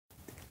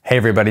Hey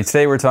everybody,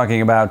 today we're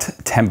talking about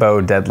tempo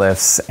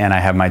deadlifts, and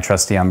I have my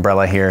trusty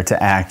umbrella here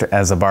to act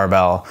as a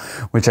barbell,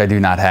 which I do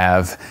not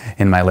have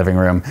in my living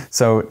room.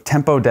 So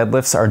tempo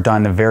deadlifts are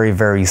done very,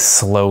 very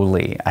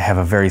slowly. I have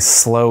a very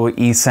slow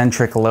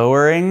eccentric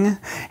lowering,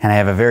 and I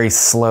have a very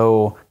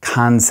slow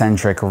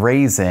concentric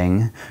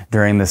raising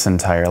during this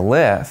entire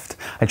lift.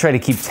 I try to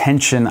keep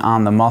tension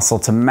on the muscle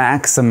to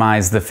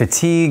maximize the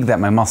fatigue that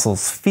my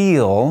muscles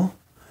feel,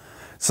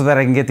 so that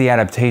I can get the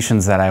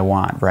adaptations that I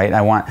want, right?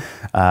 I want,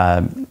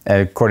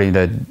 according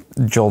to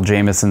Joel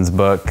Jamieson's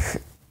book,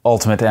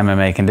 Ultimate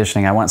MMA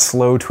Conditioning, I want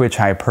slow twitch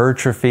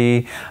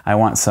hypertrophy. I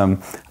want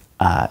some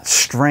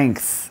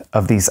strength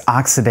of these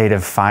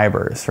oxidative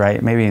fibers,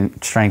 right? Maybe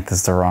strength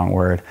is the wrong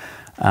word.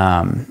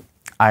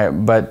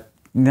 But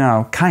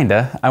no,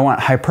 kinda. I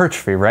want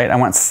hypertrophy, right? I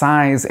want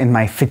size in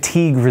my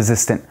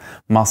fatigue-resistant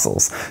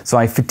muscles. So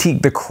I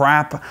fatigue the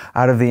crap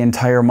out of the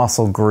entire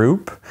muscle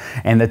group,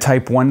 and the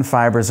type 1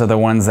 fibers are the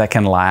ones that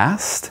can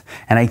last,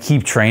 and I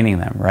keep training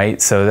them,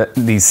 right? So that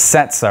these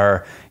sets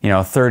are,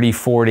 30,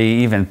 40,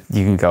 even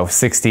you can go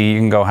 60, you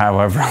can go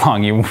however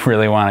long you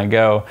really want to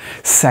go,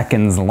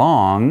 seconds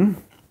long.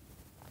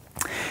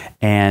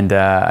 And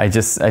I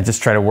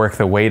just try to work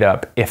the weight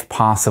up if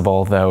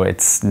possible, though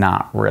it's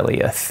not really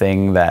a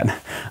thing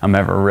that I'm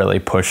ever really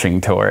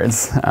pushing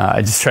towards.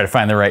 I just try to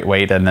find the right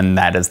weight, and then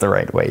that is the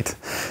right weight.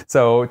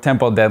 So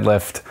tempo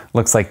deadlift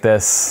looks like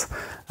this.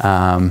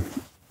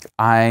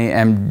 I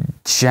am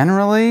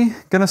generally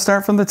gonna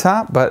start from the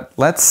top, but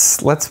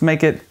let's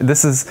make it,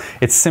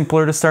 it's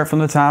simpler to start from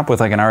the top with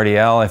like an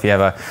RDL if you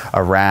have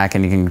a rack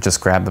and you can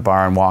just grab the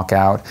bar and walk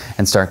out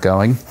and start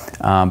going.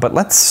 But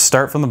let's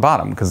start from the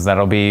bottom because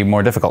that'll be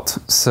more difficult.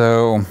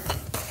 So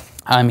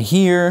I'm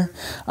here,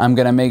 I'm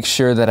gonna make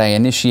sure that I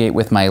initiate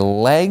with my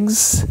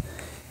legs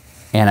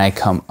and I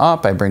come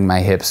up, I bring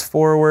my hips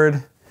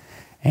forward,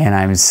 and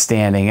I'm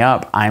standing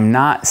up. I'm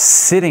not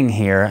sitting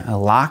here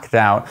locked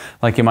out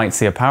like you might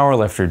see a power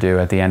lifter do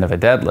at the end of a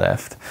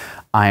deadlift.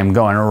 I'm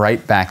going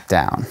right back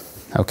down,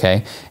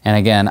 okay? And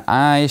again,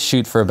 I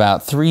shoot for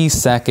about 3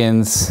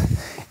 seconds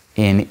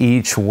in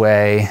each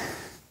way.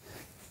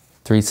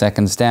 3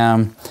 seconds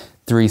down,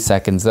 3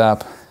 seconds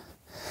up.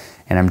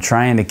 And I'm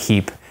trying to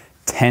keep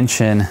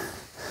tension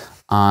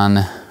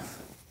on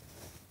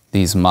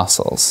these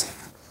muscles,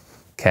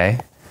 okay?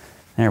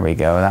 There we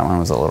go, that one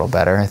was a little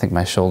better. I think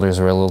my shoulders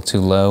were a little too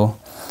low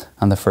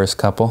on the first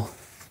couple.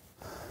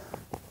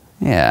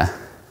 Yeah.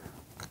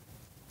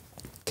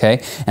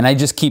 Okay, and I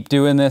just keep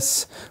doing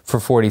this for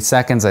 40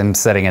 seconds. I'm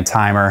setting a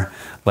timer,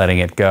 letting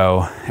it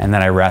go, and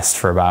then I rest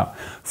for about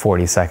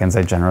 40 seconds.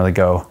 I generally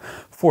go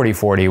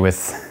 40-40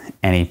 with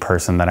any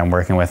person that I'm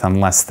working with,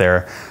 unless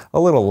they're a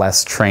little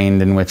less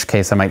trained, in which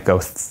case I might go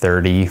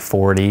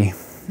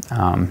 30-40.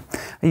 I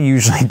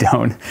usually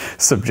don't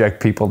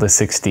subject people to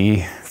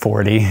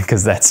 60-40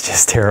 because that's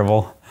just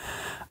terrible.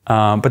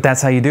 But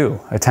that's how you do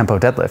a tempo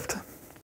deadlift.